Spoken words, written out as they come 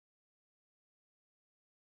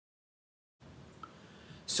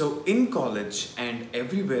So in college and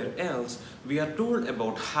everywhere else, we are told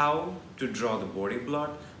about how to draw the Bode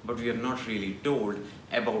plot, but we are not really told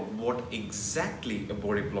about what exactly a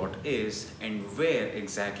Bode plot is and where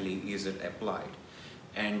exactly is it applied.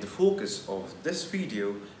 And the focus of this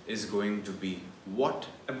video is going to be what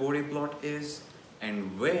a Bode plot is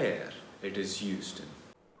and where it is used in.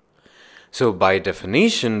 So by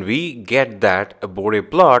definition, we get that a Bode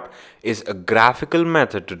plot is a graphical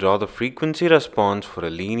method to draw the frequency response for a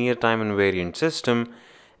linear time invariant system,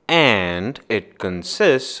 and it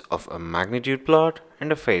consists of a magnitude plot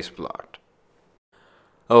and a phase plot.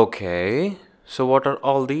 Okay, so what are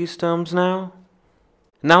all these terms now?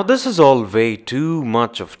 Now this is all way too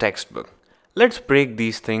much of textbook. Let's break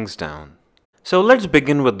these things down. So let's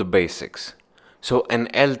begin with the basics. So an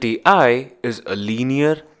LTI is a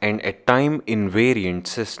linear and a time invariant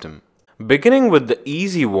system. Beginning with the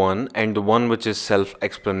easy one and the one which is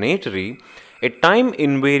self-explanatory, a time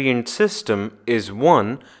invariant system is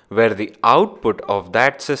one where the output of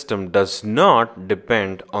that system does not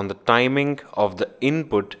depend on the timing of the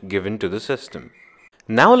input given to the system.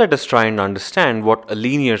 Now let us try and understand what a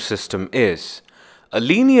linear system is. A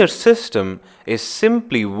linear system is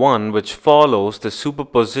simply one which follows the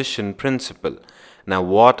superposition principle. Now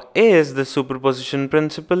what is the superposition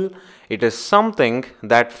principle? It is something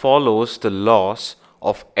that follows the laws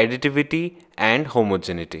of additivity and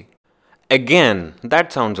homogeneity. Again,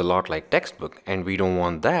 that sounds a lot like textbook and we don't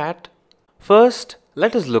want that. First,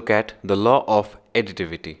 let us look at the law of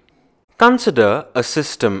additivity. Consider a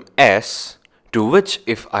system S to which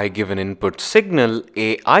if I give an input signal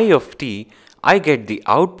Ai of t, I get the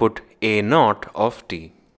output A0 of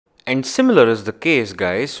t. And similar is the case,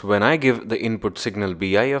 guys, when I give the input signal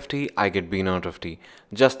Bi of t, I get B0 of t.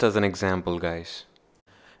 Just as an example, guys.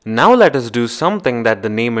 Now let us do something that the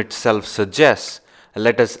name itself suggests.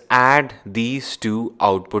 Let us add these two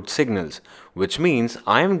output signals, which means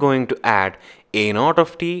I am going to add A0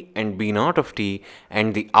 of t and B0 of t,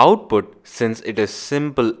 and the output, since it is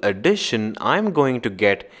simple addition, I am going to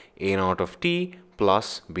get A0 of t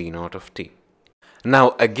plus B0 of t.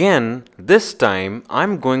 Now again, this time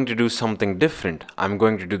I'm going to do something different. I'm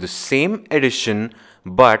going to do the same addition,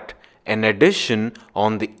 but an addition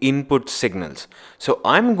on the input signals. So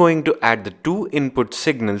I'm going to add the two input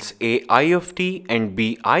signals Ai of t and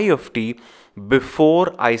Bi of t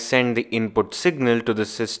before I send the input signal to the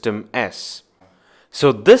system S.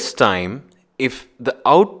 So this time, if the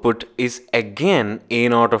output is again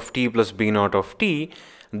A0 of t plus B0 of t,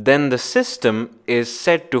 then the system is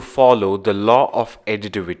said to follow the law of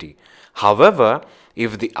additivity. However,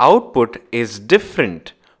 if the output is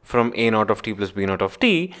different from A0 of t plus B0 of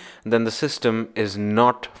t, then the system is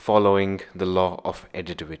not following the law of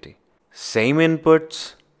additivity. Same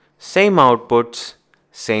inputs, same outputs,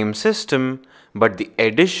 same system, but the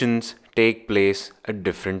additions take place at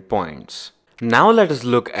different points. Now let us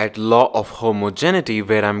look at law of homogeneity,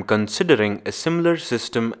 where I am considering a similar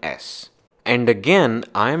system S. And again,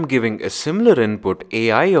 I am giving a similar input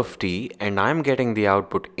Ai of t and I am getting the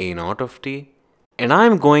output A0 of t. And I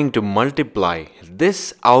am going to multiply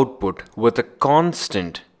this output with a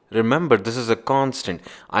constant. Remember, this is a constant.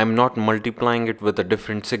 I am not multiplying it with a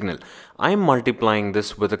different signal. I am multiplying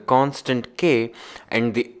this with a constant k,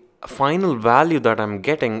 and the final value that I am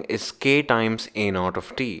getting is k times A0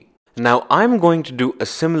 of t. Now I am going to do a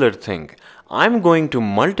similar thing. I am going to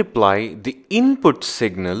multiply the input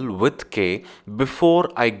signal with k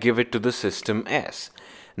before I give it to the system S.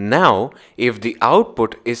 Now, if the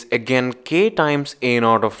output is again k times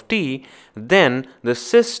A0 of t, then the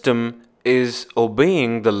system is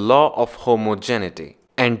obeying the law of homogeneity.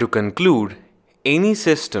 And to conclude, any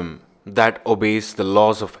system that obeys the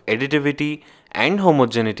laws of additivity and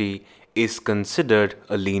homogeneity is considered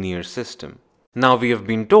a linear system. Now we have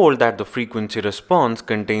been told that the frequency response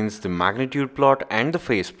contains the magnitude plot and the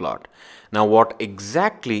phase plot. Now what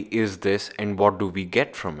exactly is this and what do we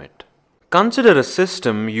get from it? Consider a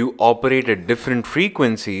system you operate at different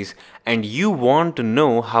frequencies and you want to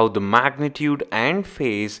know how the magnitude and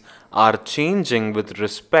phase are changing with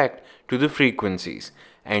respect to the frequencies.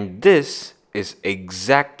 And this is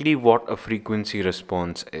exactly what a frequency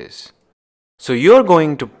response is. So you're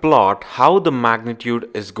going to plot how the magnitude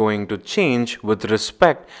is going to change with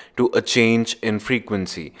respect to a change in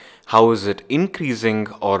frequency. How is it increasing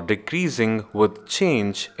or decreasing with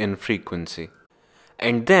change in frequency?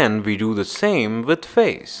 And then we do the same with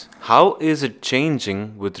phase. How is it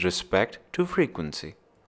changing with respect to frequency?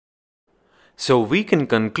 So we can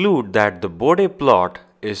conclude that the Bode plot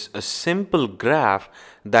is a simple graph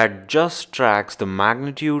that just tracks the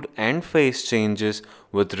magnitude and phase changes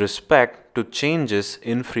with respect to changes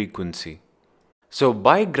in frequency. So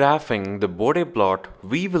by graphing the Bode plot,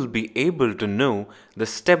 we will be able to know the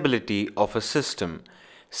stability of a system.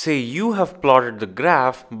 Say you have plotted the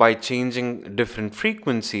graph by changing different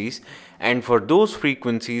frequencies, and for those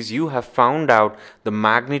frequencies you have found out the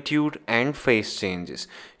magnitude and phase changes.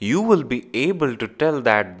 You will be able to tell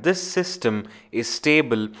that this system is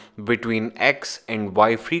stable between x and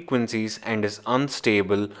y frequencies and is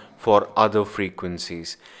unstable for other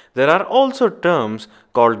frequencies. There are also terms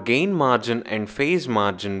called gain margin and phase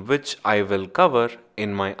margin, which I will cover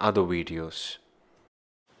in my other videos.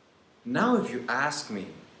 Now if you ask me,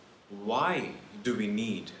 why do we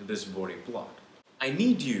need this Bode plot? I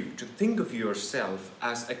need you to think of yourself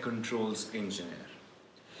as a controls engineer.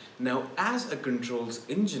 Now, as a controls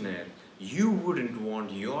engineer, you wouldn't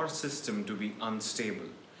want your system to be unstable.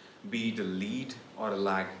 Be it a lead or a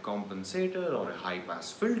lag compensator or a high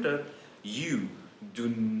pass filter, you do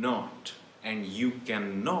not and you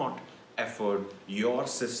cannot afford your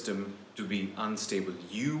system to be unstable.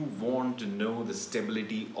 You want to know the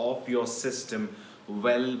stability of your system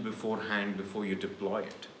well beforehand before you deploy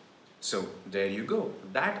it. So there you go.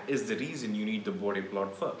 That is the reason you need the Bode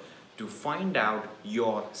plot for, to find out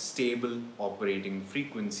your stable operating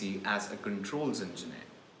frequency as a controls engineer.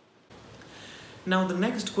 Now the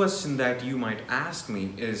next question that you might ask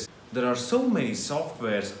me is, there are so many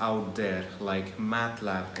softwares out there like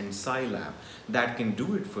MATLAB and Scilab that can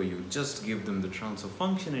do it for you. Just give them the transfer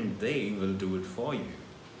function and they will do it for you.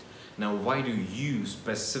 Now why do you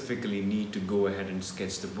specifically need to go ahead and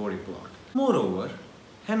sketch the Bode plot? Moreover,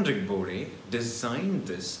 Henrik Bode designed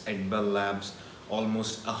this at Bell Labs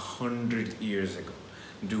almost 100 years ago.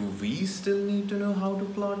 Do we still need to know how to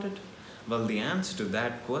plot it? Well, the answer to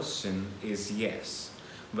that question is yes.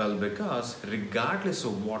 Well, because regardless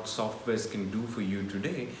of what softwares can do for you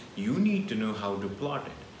today, you need to know how to plot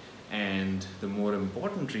it. And the more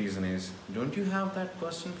important reason is, don't you have that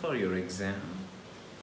question for your exam?